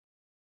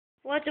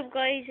What's up,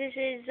 guys? This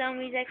is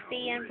Zombies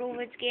XP and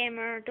Provids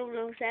Gamer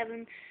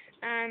 007,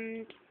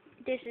 and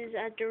this is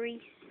a the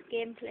riese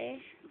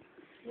gameplay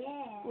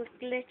Yeah. with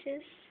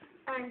glitches.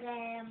 And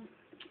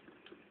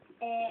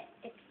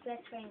it's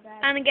glittering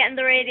guys. And getting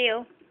the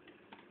radio.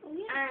 Oh,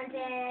 yeah. And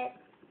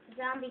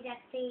Zombies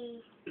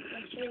XP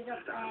shows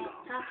up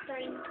top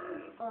screen,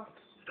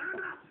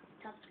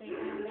 top screen,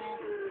 and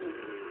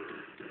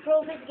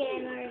Provids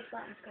Gamer is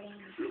bottom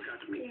screen.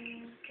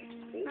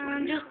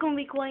 I'm just gonna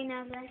be quiet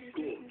now, guys. That's a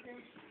glitch.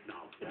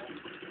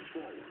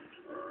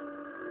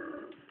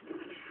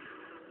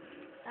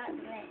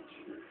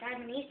 That's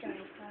an Easter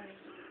egg, sorry.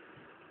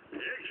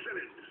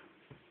 Excellent.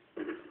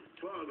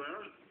 Father,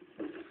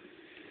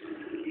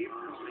 keep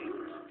coming.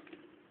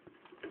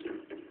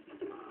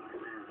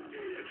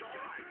 It's all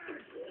right.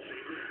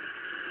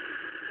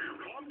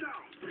 Calm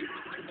down.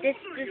 This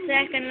is the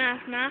second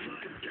last map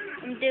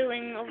I'm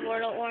doing of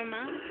World at War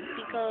map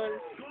because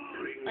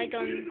I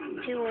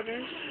done two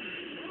others.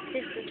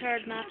 This is the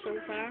third map so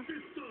far.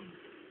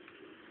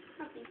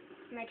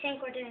 And I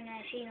think we're doing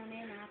Sheen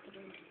O'Neill after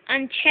this.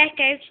 And check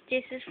out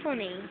This Is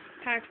Funny,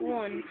 part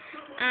 1.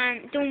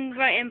 And don't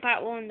write in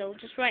part 1 though,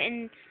 just write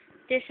in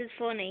This Is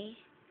Funny.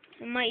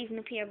 It might even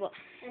appear, but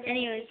And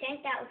anyways. if you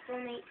think that was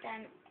funny,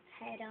 then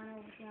head on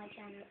over to my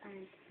channel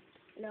and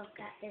look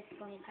at This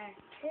Funny part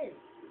 2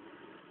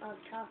 of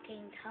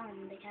Talking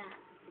Tom the Cat.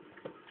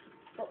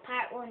 But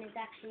part 1 is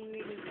actually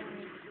really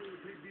funny.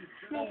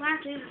 No,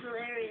 part 2 is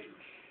hilarious.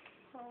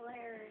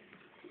 Hilarious.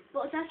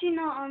 But it's actually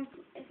not on,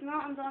 it's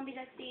not on Zombies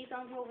XP, it's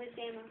on Provids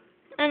Gamer.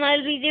 And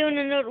I'll be doing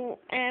another,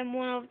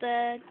 one of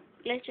the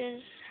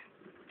glitches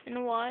in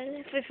a while,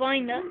 if I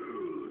find it.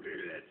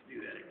 Let's do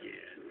that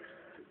again.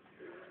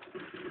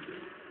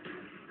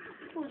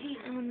 Oh, geez.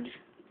 And,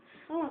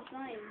 oh, it's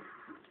fine.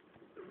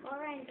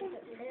 Orange is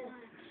it blue?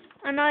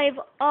 And I've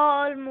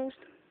almost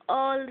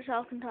all the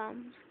Talking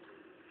Toms.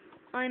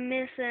 I'm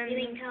missing. You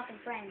mean Talking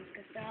Friends,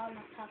 because they're all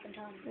not Talking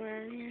Tom.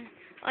 Well, yeah.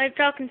 I'm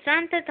talking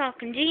Santa,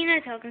 talking Gina,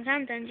 talking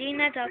Santa and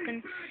Gina,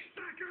 talking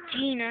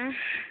Gina.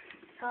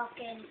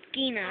 Talking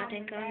Gina, I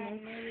think I'm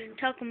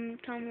talking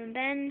Tom and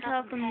Ben,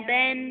 talking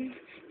Ben,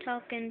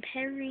 talking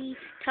Perry,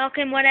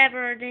 talking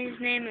whatever his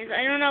name is.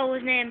 I don't know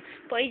his name,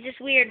 but he's this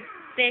weird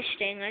fish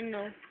thing, I don't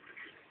know.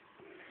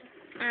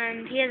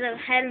 And he has a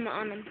helmet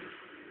on him.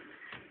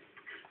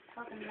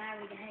 Talking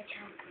Larry the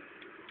Hedgehog.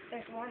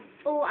 There's one.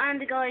 Oh, and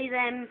the guys,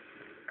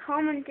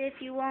 comment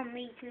if you want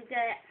me to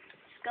get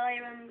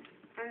Skyrim,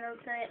 and I'll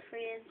play it for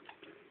you.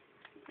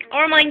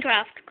 Or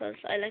Minecraft, because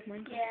I like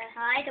Minecraft. Yeah,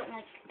 I don't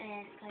like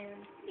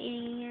Skyrim.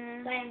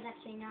 Yeah. Skyrim's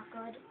actually not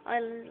good. I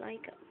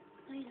like it.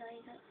 I like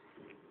it.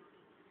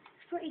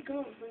 It's pretty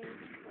good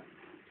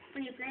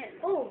when you play it.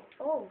 Oh.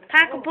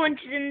 Pack a punch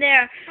is in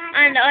there,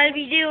 and I'll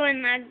be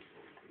doing a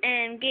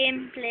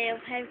gameplay of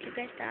how to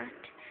get that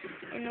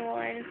in a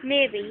while.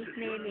 Maybe.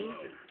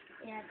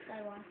 Yeah, 'cause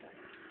I want it.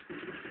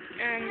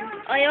 And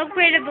I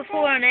upgraded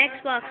before on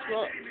Xbox,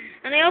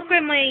 and I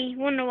upgraded my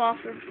Wonder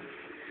Waffle.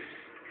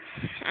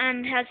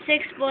 And has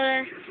 6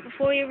 bullets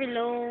before you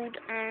reload,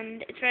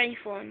 and it's very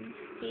fun.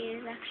 It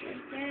is actually.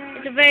 Yeah.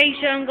 It's a very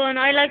strong gun.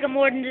 I like it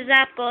more than the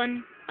Zap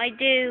gun. I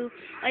do.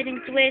 I think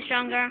it's way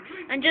stronger.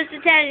 And just to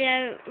tell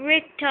you,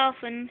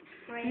 Richtofen,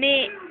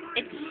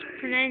 it's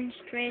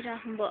pronounced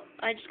Richtofen, but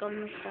I just call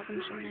him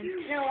Richtofen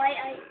sometimes. No,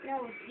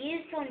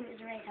 his son is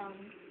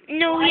Richtofen.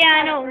 No, Well, yeah, I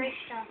I know. call it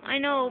Richtofen. I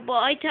know,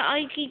 but I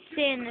keep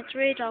saying it's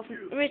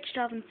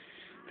Richtofen,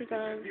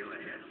 because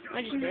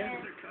I just do.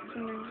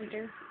 Sometimes I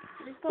do.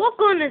 What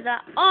gun is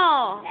that?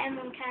 Oh! The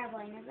M1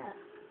 carbine, is that?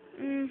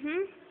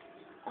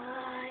 Oh,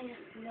 I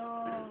just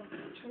know.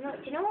 Do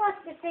you know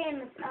what's the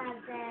same as the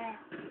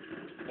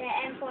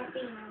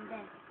M14 on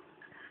this?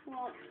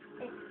 What?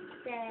 It's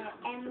the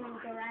M1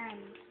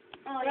 Garand.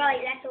 Oh,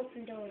 right, let's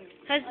open doors.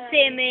 Has the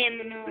same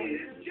aim and all.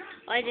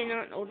 I do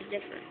not know the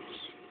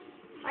difference.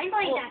 I'm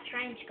buying that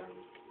trench gun.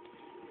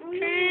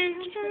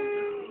 Trench.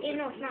 Even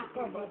though it's not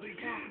good, but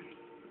it's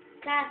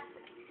class.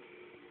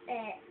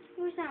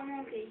 Who's that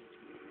monkey?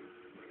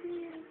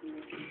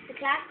 The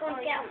class gun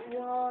get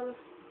wall.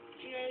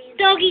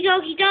 Doggy!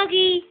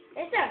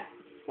 Is there?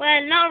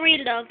 Well, not a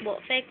real dog,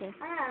 but fake one.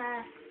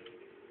 Ah.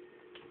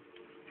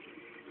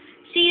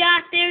 See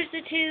that? There's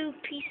the 2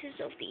 pieces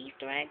of the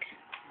Easter egg.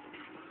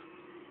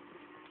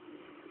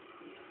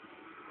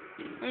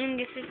 I'm gonna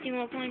get 50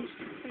 more points.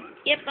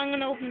 Yep, I'm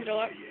gonna open the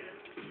door.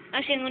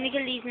 Actually, I'm gonna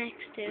kill these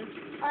next 2.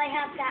 I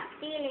have that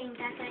feeling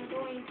that I'm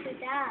going to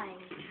die.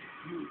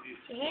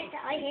 You hate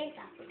that? I hate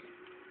that.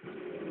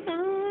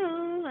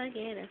 Oh, I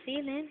get a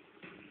feeling.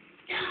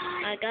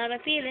 I got a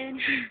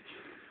feeling.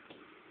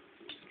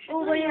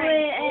 Oh, by the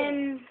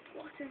way,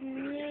 what's his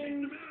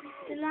name?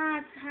 The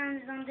lad's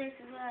hands on this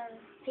as well.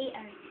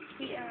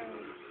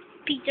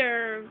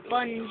 Peter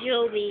Bon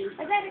Jovi.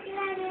 I better get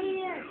out of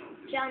here.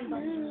 John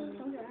Bon Jovi.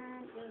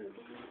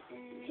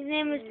 His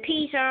name is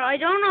Peter. I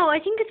don't know. I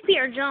think it's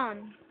Peter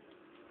John.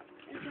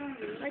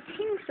 I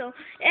think so.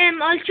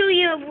 I'll show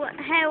you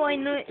how I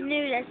knew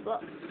this,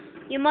 but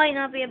you might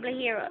not be able to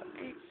hear it.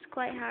 It's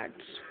quite hard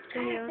to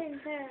hear.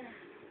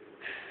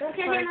 Don't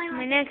kill But him,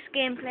 my next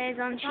gameplay is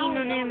on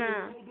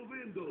Shinonuma.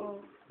 Oh.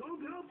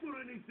 Don't help for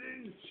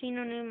anything.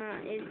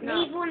 Shinonuma is Leave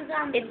not. one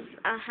zombie. It's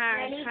a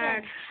hard, Ready,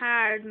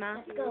 hard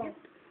map. Let's go.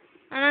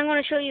 And I'm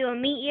going to show you a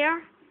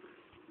meteor.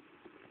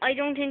 I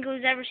don't think it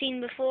was ever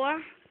seen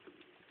before.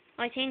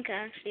 I think it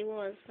actually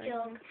was. I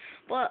don't know.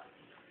 But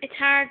it's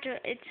hard to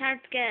get. It's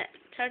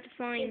hard to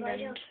find. And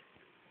Right.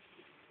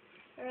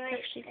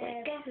 actually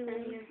quite cool. Is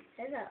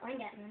it? I'm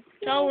getting it.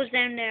 It's always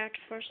down there at the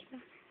first.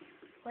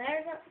 Where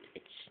is it?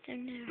 It's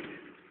down there.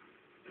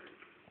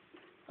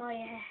 Oh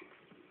yeah.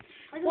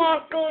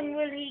 What gun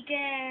will he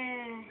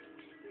get?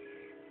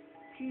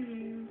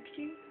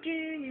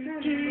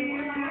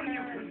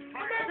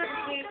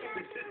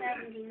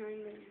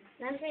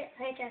 Let me see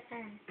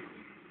HS10.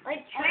 Like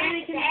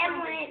trench, the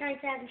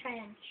M1897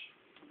 trench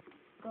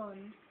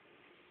gun.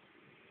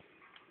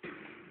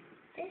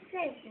 This is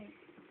it.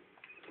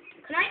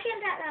 Can I kill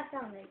that last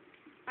zombie?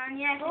 And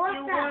yes, if What's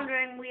you're that?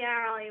 wondering, we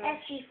are Irish.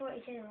 SG42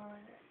 or Is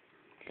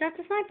that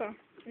the sniper?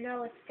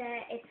 no, it's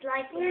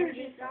like the Where's MG42.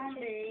 the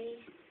zombie?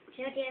 Do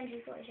you know the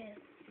MG42?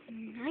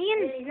 Lion?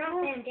 He's not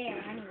down there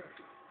anyway.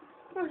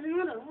 There's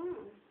another one.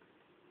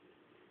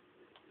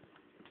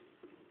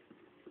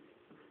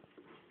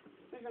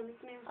 Where's zombie?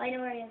 Come here. I know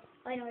where he is.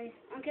 I know where he is.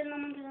 I'm killing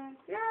him.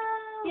 No!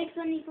 Yeah, 'cause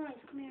I need points.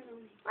 Come here,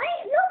 zombie. I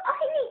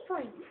need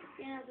points.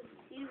 Yeah, but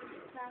you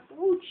class.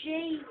 Oh,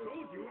 jeez.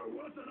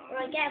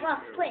 Right, get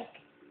off, quick.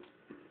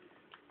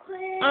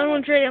 Quick. I'm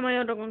going to trade in my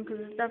other gun because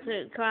it's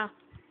absolute crap.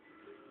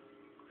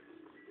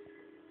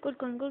 Good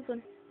gun, good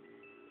gun.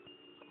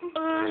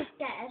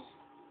 Dead.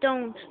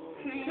 Don't.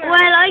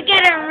 Well, I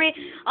get it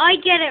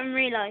in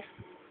real life,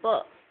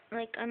 but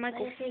like I might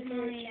go.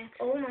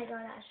 Oh my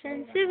god, that's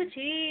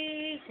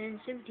Sensitivity. Who has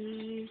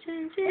sensitivity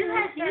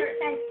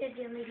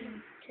on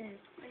medium too? I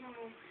don't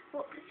know.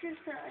 But it's just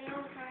that I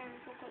always find.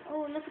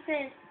 Oh, look at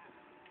this.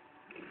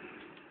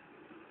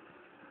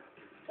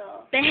 So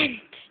bent.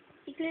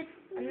 A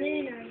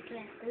lunar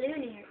eclipse. A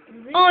lunar.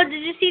 Oh,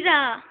 did you see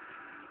that?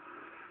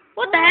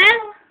 What the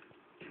hell?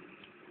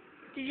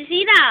 Did you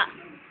see that?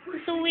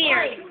 It's so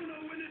weird.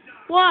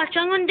 Watch,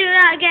 I'm going to do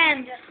that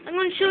again. I'm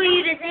going to show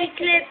you this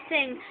eclipse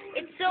thing.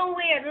 It's so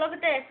weird. Look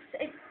at this.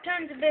 It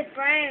turns a bit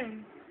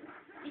brown.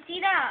 You see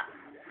that?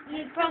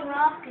 You probably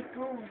rocket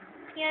going.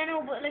 Yeah, I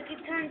know, but like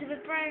it turns a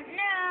bit brown.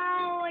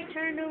 No, I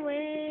turned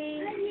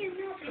away.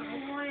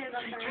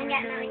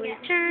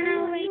 Turn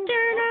away.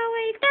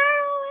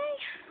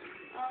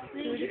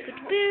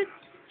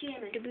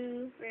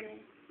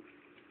 Really?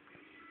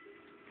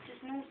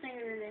 There's no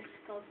singing in this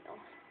called stuff.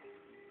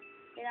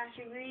 It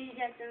actually really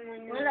gets in my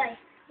nose. Will I?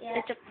 Yeah.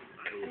 It's a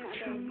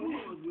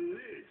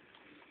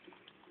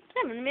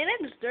 7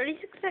 minutes,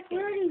 36 seconds.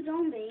 Bloody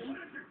zombie.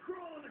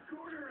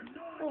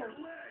 Oh.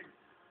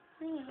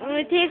 Well,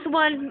 it takes a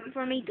while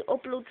for me to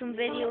upload some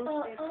videos.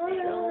 Oh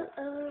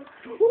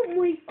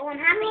I'm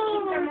happy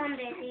Easter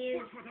Monday to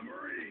you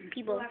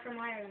People. who are from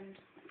Ireland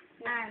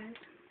and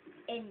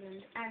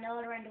England and all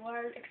around the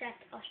world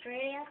except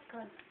Australia,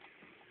 because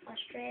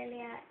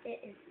Australia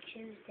it is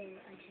Tuesday,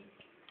 I think.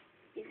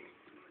 Yeah.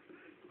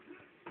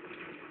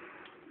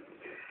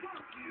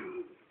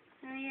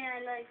 Oh yeah,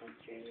 I like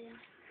Australia.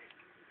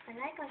 I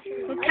like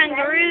Australia. Well,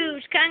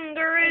 kangaroos.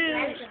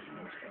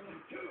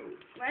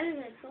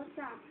 Relatives, what's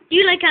that? Do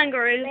you like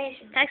kangaroos?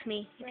 Relations. Text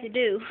me if you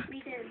do.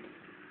 Me too.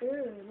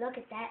 Ooh, look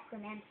at that from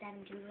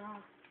M7 too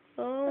long.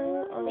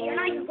 Oh, But you're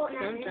not even putting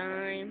that in.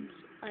 sometimes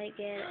I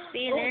get a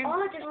feeling.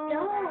 Just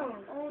don't.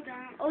 Oh,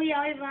 damn. Oh, yeah,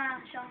 I've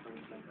shotgun.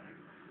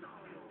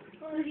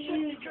 Oh,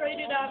 you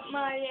traded out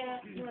my,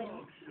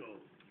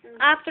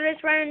 After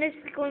this round, this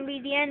is going to be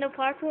the end of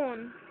part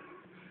 1.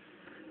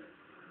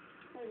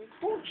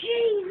 Oh,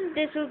 Jesus.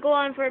 This will go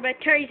on for about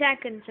 30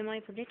 seconds in my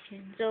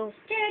prediction. So,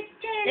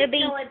 it'll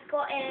be So it's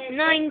got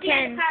 9,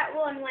 10. Part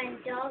 1 when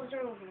dogs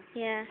are over.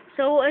 Yeah,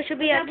 so it should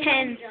be at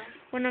 10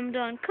 when I'm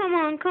done. Come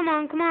on. Let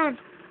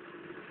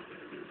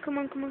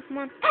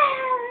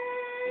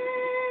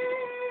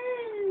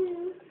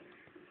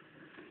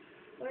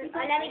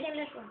me give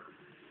this one.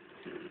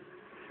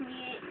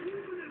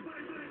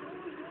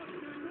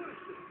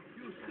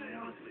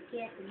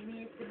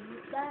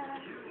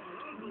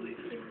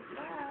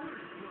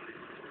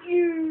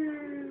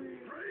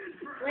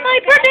 My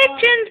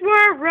predictions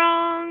were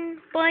wrong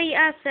by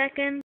a second.